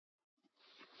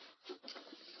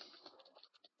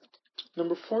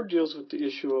Number 4 deals with the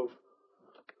issue of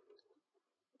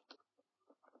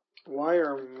why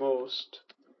are most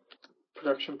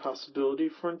production possibility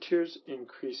frontiers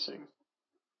increasing?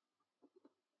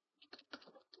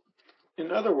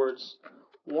 In other words,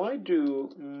 why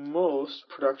do most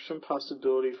production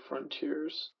possibility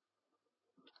frontiers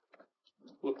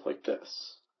look like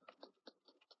this?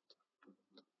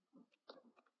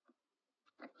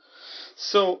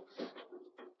 So,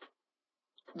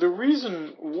 the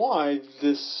reason why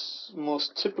this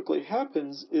most typically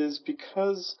happens is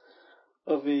because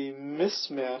of a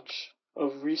mismatch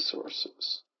of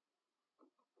resources.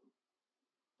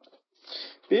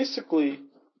 Basically,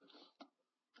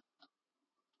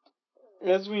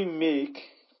 as we make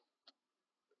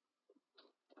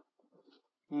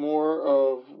more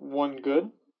of one good,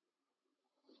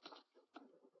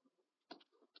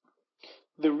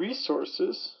 the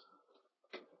resources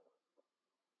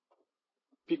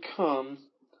become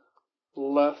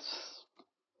less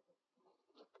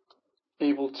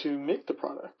able to make the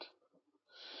product.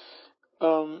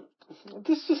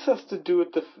 This just has to do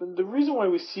with the reason why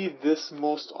we see this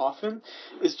most often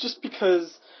is just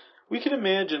because we can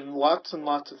imagine lots and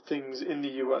lots of things in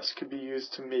the US could be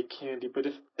used to make candy, but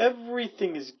if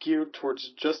everything is geared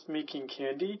towards just making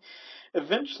candy,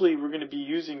 eventually we're going to be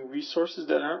using resources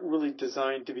that aren't really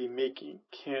designed to be making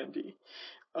candy.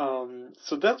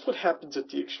 So that's what happens at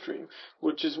the extreme,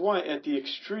 which is why at the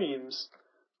extremes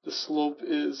the slope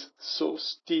is so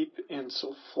steep and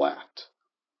so flat.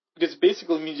 Because it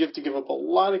basically means you have to give up a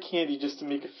lot of candy just to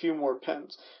make a few more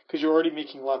pens, because you're already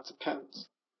making lots of pens.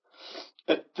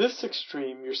 At this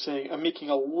extreme, you're saying, I'm making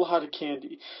a lot of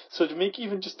candy, so to make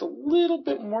even just a little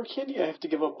bit more candy, I have to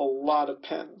give up a lot of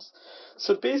pens.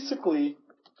 So basically,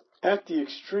 at the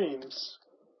extremes,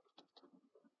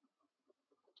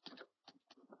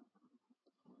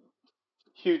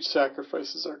 huge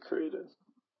sacrifices are created,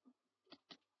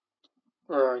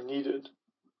 or are needed.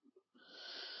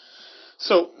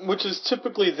 So, which is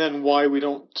typically then why we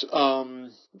don't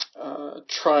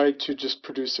try to just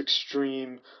produce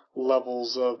extreme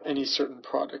levels of any certain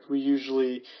product. We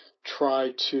usually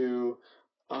try to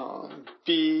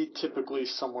be typically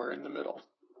somewhere in the middle.